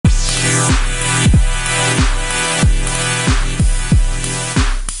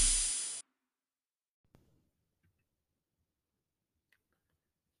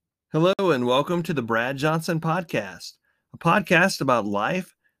Hello, and welcome to the Brad Johnson Podcast, a podcast about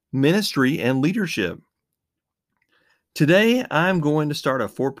life, ministry, and leadership. Today, I'm going to start a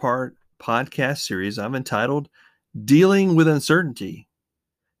 4-part podcast series I've entitled Dealing with Uncertainty.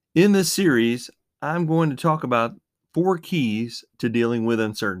 In this series, I'm going to talk about 4 keys to dealing with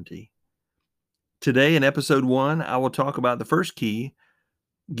uncertainty. Today, in episode 1, I will talk about the first key,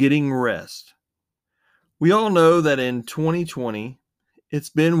 getting rest. We all know that in 2020, it's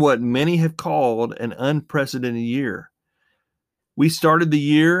been what many have called an unprecedented year. We started the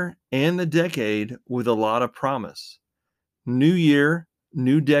year and the decade with a lot of promise. New year,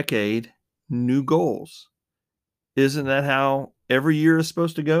 new decade, new goals. Isn't that how every year is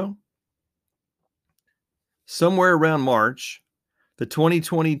supposed to go? Somewhere around March, the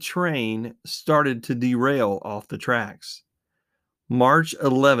 2020 train started to derail off the tracks. March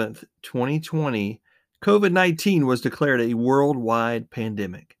 11th, 2020, COVID-19 was declared a worldwide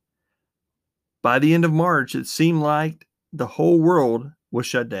pandemic. By the end of March, it seemed like the whole world was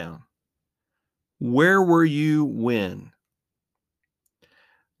shut down. Where were you when?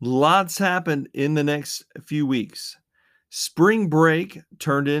 Lots happened in the next few weeks. Spring break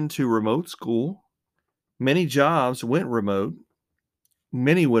turned into remote school. Many jobs went remote.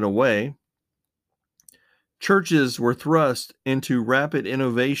 Many went away. Churches were thrust into rapid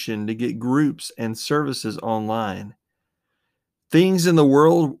innovation to get groups and services online. Things in the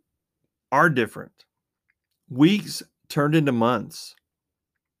world are different. Weeks turned into months.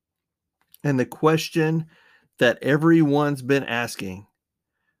 And the question that everyone's been asking,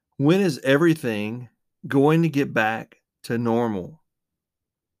 when is everything going to get back to normal?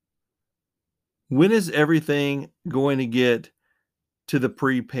 When is everything going to get to the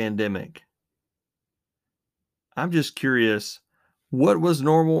pre-pandemic? I'm just curious, what was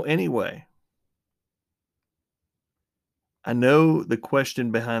normal anyway? I know the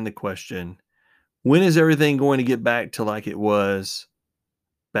question behind the question. When is everything going to get back to like it was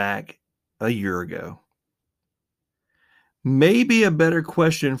back a year ago? Maybe a better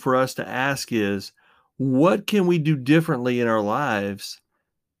question for us to ask is, what can we do differently in our lives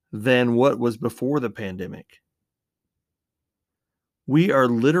than what was before the pandemic? We are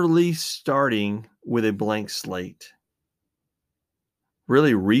literally starting with a blank slate,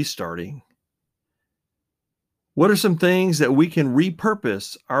 really restarting. What are some things that we can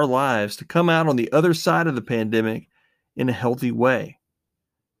repurpose our lives to come out on the other side of the pandemic in a healthy way?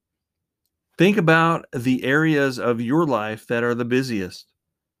 Think about the areas of your life that are the busiest.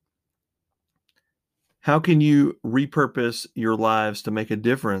 How can you repurpose your lives to make a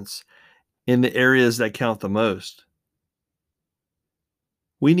difference in the areas that count the most?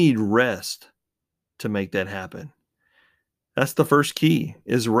 We need rest to make that happen. That's the first key,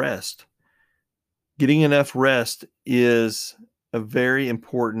 is rest. Getting enough rest is a very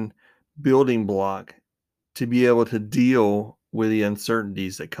important building block to be able to deal with the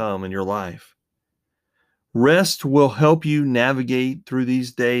uncertainties that come in your life. Rest will help you navigate through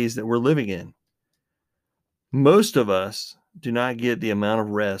these days that we're living in. Most of us do not get the amount of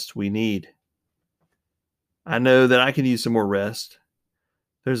rest we need. I know that I can use some more rest.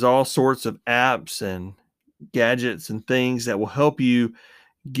 There's all sorts of apps and gadgets and things that will help you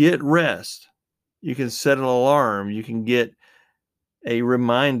get rest. You can set an alarm. You can get a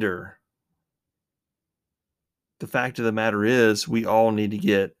reminder. The fact of the matter is, we all need to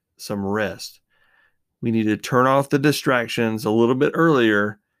get some rest. We need to turn off the distractions a little bit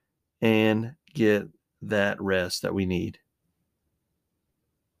earlier and get that rest that we need.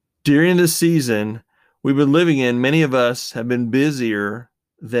 During this season we've been living in, many of us have been busier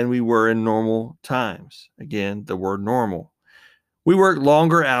than we were in normal times. Again, the word normal. We work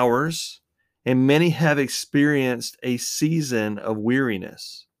longer hours, and many have experienced a season of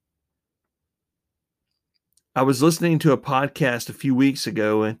weariness. I was listening to a podcast a few weeks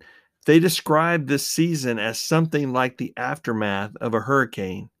ago, and they described this season as something like the aftermath of a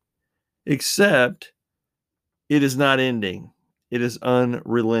hurricane, except it is not ending. It is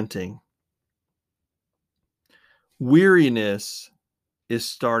unrelenting. Weariness is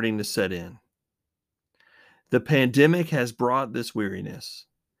starting to set in. The pandemic has brought this weariness.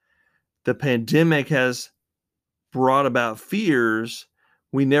 The pandemic has brought about fears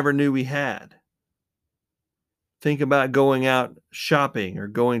we never knew we had. Think about going out shopping or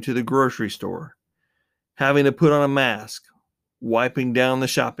going to the grocery store, having to put on a mask, wiping down the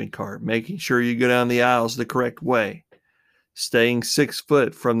shopping cart, making sure you go down the aisles the correct way, staying 6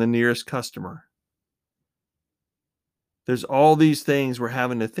 foot from the nearest customer. There's all these things we're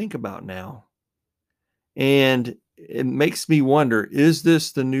having to think about now. And it makes me wonder, is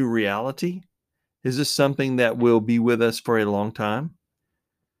this the new reality? Is this something that will be with us for a long time?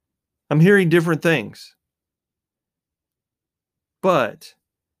 I'm hearing different things. But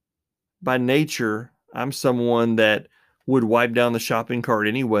by nature, I'm someone that would wipe down the shopping cart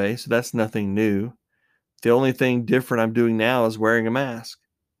anyway, so that's nothing new. The only thing different I'm doing now is wearing a mask.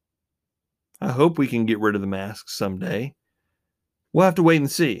 I hope we can get rid of the masks someday. We'll have to wait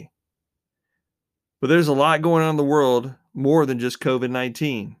and see. But there's a lot going on in the world more than just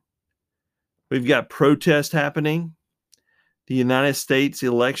COVID-19. We've got protests happening, the United States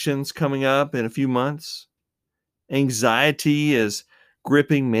elections coming up in a few months. Anxiety is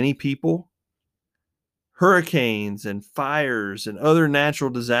gripping many people. Hurricanes and fires and other natural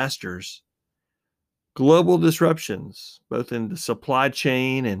disasters. Global disruptions, both in the supply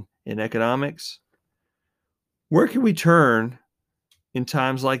chain and in economics. Where can we turn in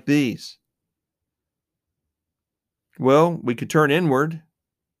times like these? Well, we could turn inward.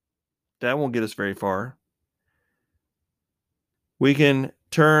 That won't get us very far. We can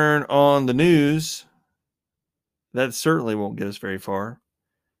turn on the news. That certainly won't get us very far.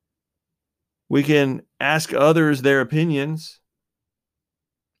 We can ask others their opinions.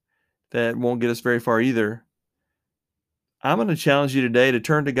 That won't get us very far either. I'm going to challenge you today to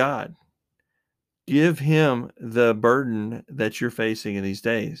turn to God. Give him the burden that you're facing in these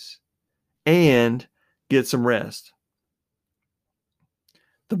days and get some rest.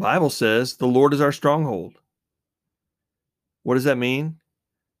 The Bible says the Lord is our stronghold. What does that mean?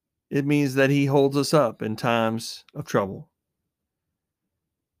 It means that he holds us up in times of trouble.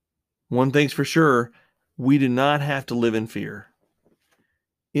 One thing's for sure, we do not have to live in fear.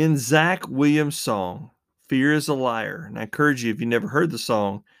 In Zach Williams' song, Fear is a Liar, and I encourage you, if you never heard the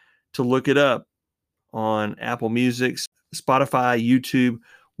song, to look it up on Apple Music, Spotify, YouTube,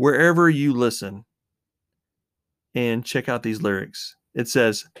 wherever you listen, and check out these lyrics. It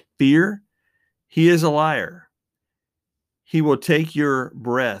says, fear, he is a liar. He will take your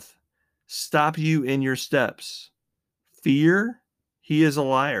breath, stop you in your steps. Fear, he is a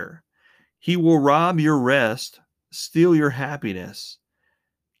liar. He will rob your rest, steal your happiness.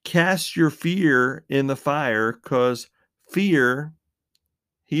 Cast your fear in the fire, because fear,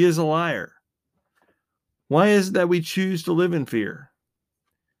 he is a liar. Why is it that we choose to live in fear?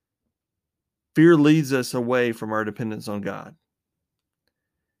 Fear leads us away from our dependence on God.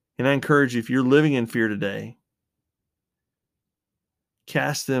 And I encourage you, if you're living in fear today,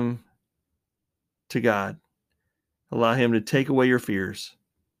 cast them to God. Allow him to take away your fears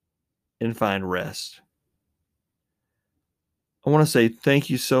and find rest. I want to say thank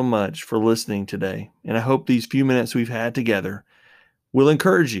you so much for listening today. And I hope these few minutes we've had together will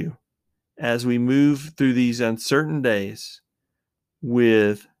encourage you as we move through these uncertain days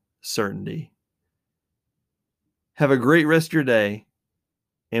with certainty. Have a great rest of your day,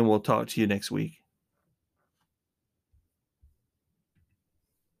 and we'll talk to you next week.